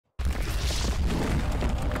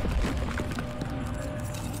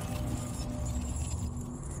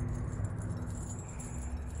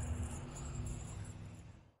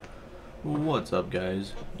What's up,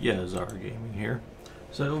 guys? Yetazerhara Gaming here.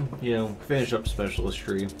 So, finish up Specialist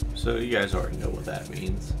Tree, so you guys already know what that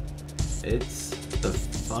means. It's the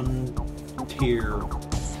fun hero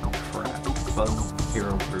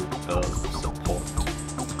group of support.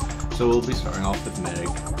 So we'll be starting off with Medic.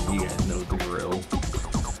 You guys know the drill.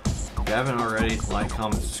 If you haven't already, like,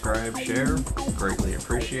 comment, subscribe, share. Greatly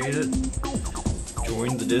appreciate it.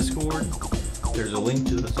 Join the Discord. There's a link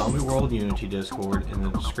to the Zombie World Unity Discord in the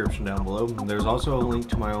description down below. There's also a link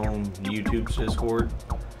to my own YouTube's Discord.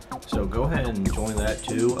 So go ahead and join that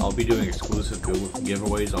too. I'll be doing exclusive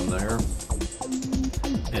giveaways on there.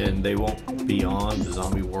 And they won't be on the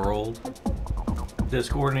Zombie World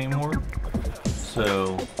Discord anymore.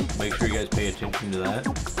 So make sure you guys pay attention to that.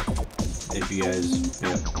 If you guys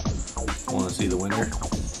want to see the winner.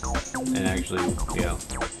 And actually,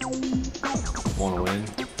 want to win.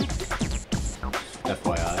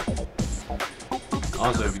 FYI.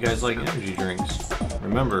 Also, if you guys like energy drinks,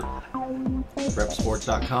 remember,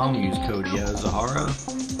 repsports.com, use code Yetazerhara,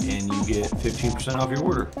 and you get 15% off your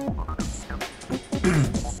order.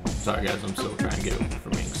 Sorry guys, I'm still trying to get over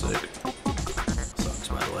from being sick. Sucks,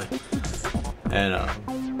 by the way. And,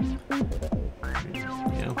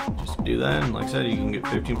 just do that, and like I said, you can get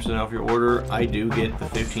 15% off your order. I do get the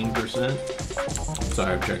 15%.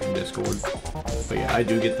 Sorry, I'm checking Discord. But yeah, I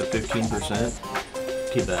do get the 15%.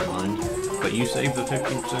 Keep that in mind. But you save the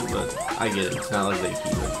 15%, but I get it. It's not like they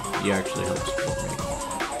keep it. You actually help support me.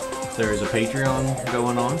 There is a Patreon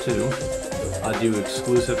going on too. I do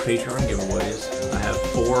exclusive Patreon giveaways. I have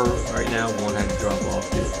 4 right now. One had to drop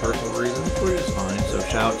off due to personal reasons, which is fine. So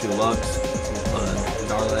shout out to Lux,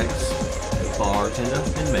 Darlex, Bartender,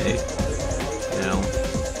 and May.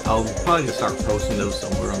 I'll probably just start posting those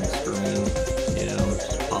somewhere on the screen.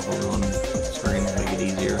 Just pop them on the screen to make it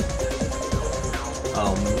easier.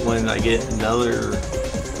 When I get another,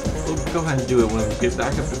 we'll go ahead and do it when we get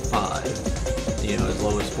back up to 5, as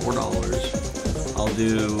low as $4, I'll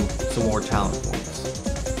do some more talent points.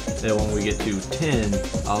 Then when we get to 10,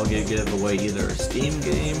 I'll give away either a Steam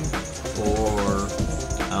game or,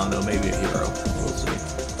 I don't know, maybe a hero. We'll see.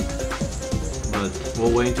 But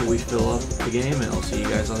we'll wait until we fill up the game and I'll see you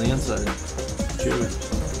guys on the inside. Cheers.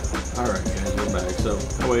 Alright guys, we're back. So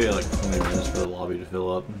I waited like 20 minutes for the lobby to fill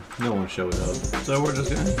up. No one showed up. So we're just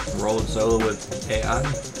gonna roll it solo with AI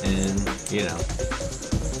and,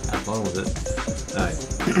 have fun with it. Alright.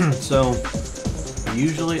 So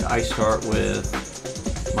usually I start with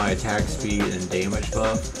my attack speed and damage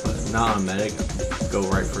buff, but not on medic. Go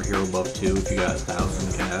right for hero buff 2 if you got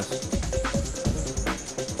 1,000 cast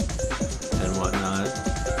and whatnot.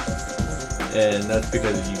 And that's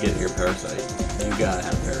because you get your parasite. You gotta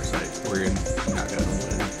have parasite or you're not gonna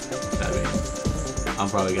win. I mean, I'm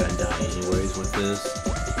probably gonna die anyways with this.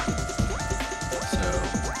 So,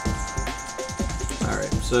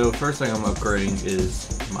 alright. So first thing I'm upgrading is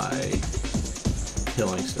my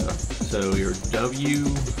healing stuff. So your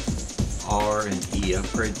W, R, and E,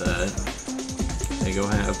 upgrade that. Then go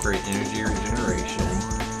ahead and upgrade energy regeneration,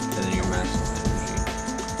 and then your maximum energy.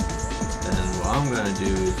 And what I'm gonna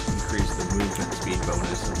do is increase the movement speed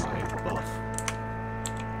bonus of my buff.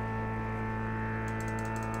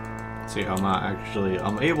 See,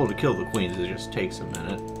 I'm able to kill the queens, it just takes a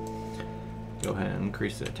minute. Go ahead and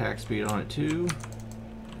increase the attack speed on it too,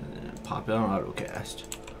 and then pop it on autocast.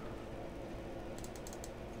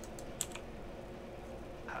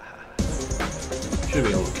 Should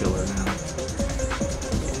be able to kill her now.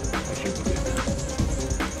 Yeah, I should be good now.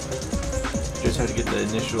 Just had to get the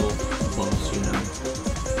initial buffs,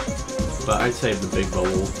 But I'd save the big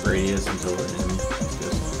bubble radius until the end,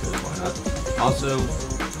 just because why not. Also,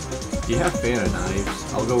 if you have fan of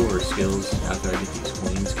knives, I'll go over skills after I get these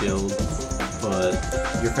queens killed, but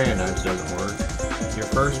your fan of knives doesn't work. Your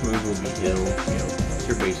first move will be heal, it's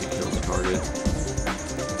your basic kill the target.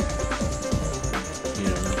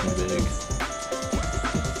 Nothing big.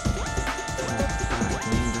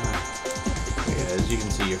 Yeah, as you can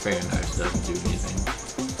see, your fan of knives doesn't do anything.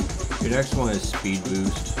 Your next one is speed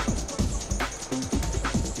boost.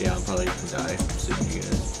 Yeah, I'm probably gonna die soon, you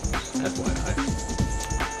guys. FYI.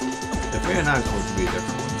 The fan of knives supposed to be a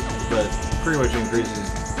different one, but pretty much increases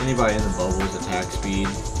anybody in the bubble's attack speed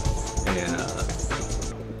and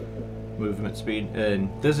movement speed. And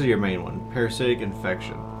this is your main one, parasitic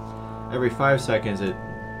infection. Every 5 seconds it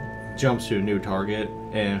jumps to a new target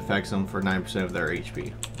and infects them for 9% of their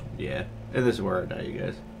HP. Yeah, and this is where I die, you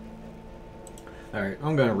guys. Alright,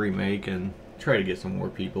 I'm gonna remake and try to get some more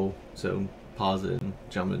people, so pause it and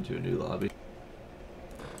jump into a new lobby.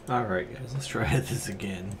 Alright guys, let's try this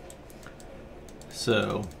again.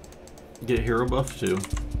 So, get hero buff 2.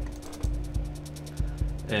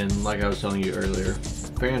 And like I was telling you earlier,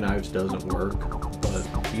 Fan Knives doesn't work, but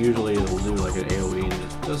usually it'll do like an AoE and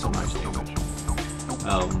just does some nice damage.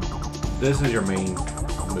 This is your main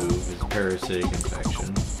move, is Parasitic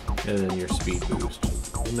Infection, and then your speed boost.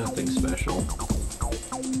 Nothing special.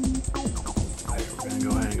 Alright, we're gonna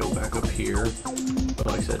go ahead and go back up here. But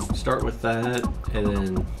like I said, start with that, and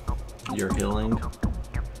then your healing,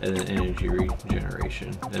 and then energy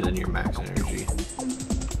regeneration, and then your max energy.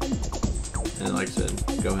 And like I said,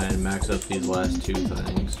 go ahead and max up these last two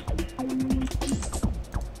things.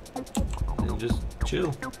 And just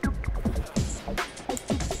chill.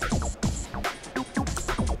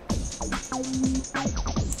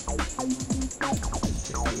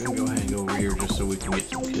 Okay, we're gonna go ahead and go over here just so we can get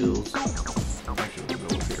some kills. Actually, we'll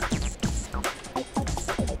go over here.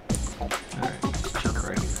 Alright, just chill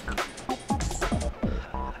right here.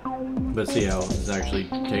 But see how it's actually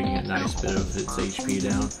taking a nice bit of its HP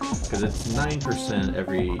down? Because it's 9%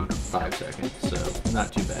 every 5 seconds, so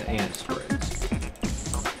not too bad, and it spreads.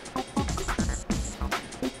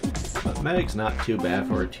 But Medic's not too bad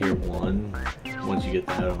for a tier 1. Once you get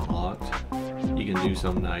that unlocked, you can do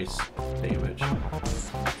some nice damage.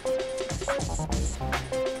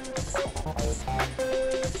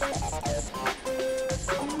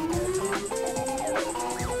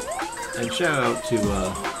 And shout out to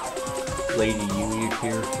Lady Yui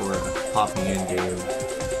here for popping in game.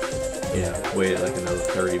 Yeah, wait like another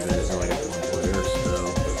 30 minutes and like a 1 player, so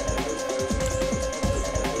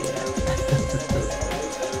yeah.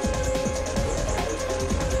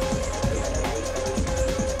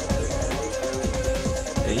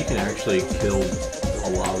 And you can actually kill a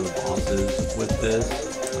lot of the bosses with this.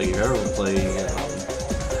 Like if you ever play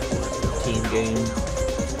team game,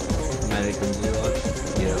 Medic and Zilla,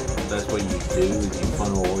 yeah, that's what you do, is you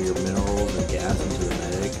funnel all your minerals and gas into the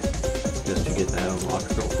Medic just to get that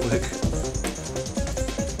unlocked real quick.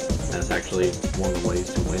 That's actually one of the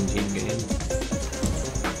ways to win team game.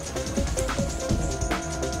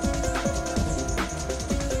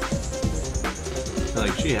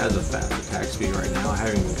 Like, she has a fast attack speed right now. I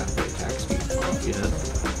haven't even got the attack speed buff yet.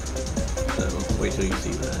 So, wait till you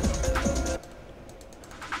see that.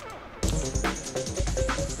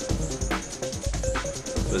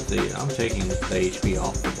 But I'm taking the HP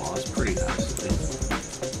off the boss pretty nicely.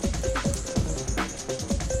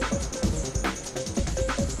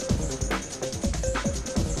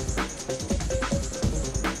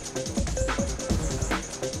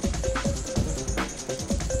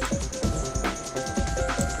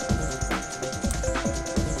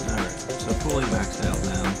 Alright, so fully maxed out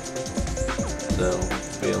now. So,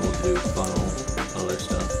 be able to funnel other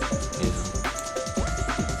stuff, you know.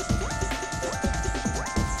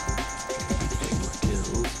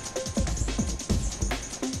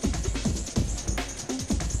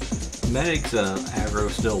 Medic's aggro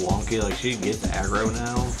still wonky. Like, she gets aggro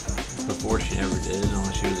now. Before she never did,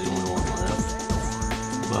 unless she was the only one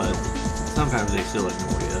left. But sometimes they still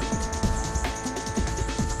ignore you.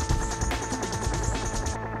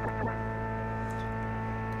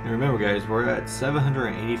 And remember, guys, we're at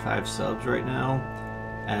 785 subs right now.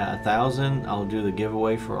 At 1,000, I'll do the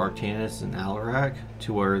giveaway for Artanis and Alarak,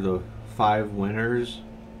 to where the 5 winners,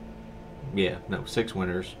 yeah, no, 6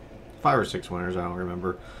 winners, 5 or 6 winners, I don't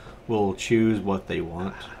remember, will choose what they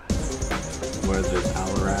want, whether it's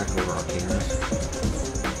Alarak or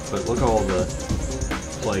Artanis. But look at all the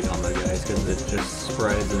plague on that, guys, because it just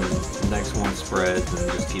spreads and the next one spreads and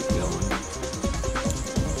it just keeps going.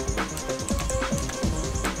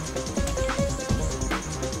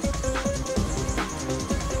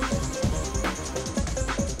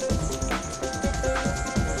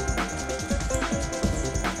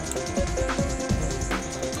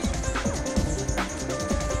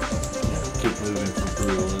 Keep moving for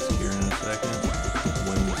Brutalist here in a second.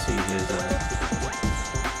 When you see his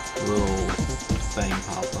little thing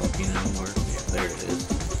pop up, you know, where, yeah, there it is.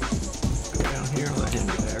 Go down here and let him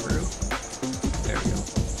get aggro. There we go.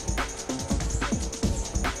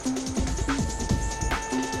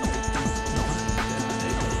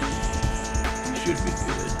 Should be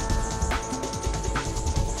good.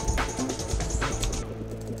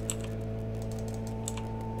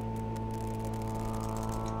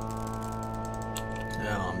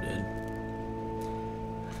 Oh, I'm dead.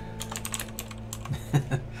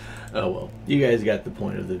 Oh well, you guys got the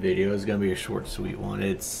point of the video. It's gonna be a short, sweet one.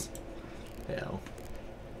 It's, hell,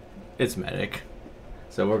 it's Medic,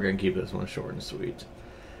 so we're gonna keep this one short and sweet.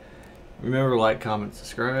 Remember to like, comment,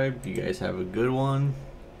 subscribe. You guys have a good one,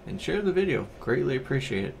 and share the video. Greatly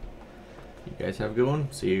appreciate it. You guys have a good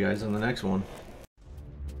one. See you guys on the next one.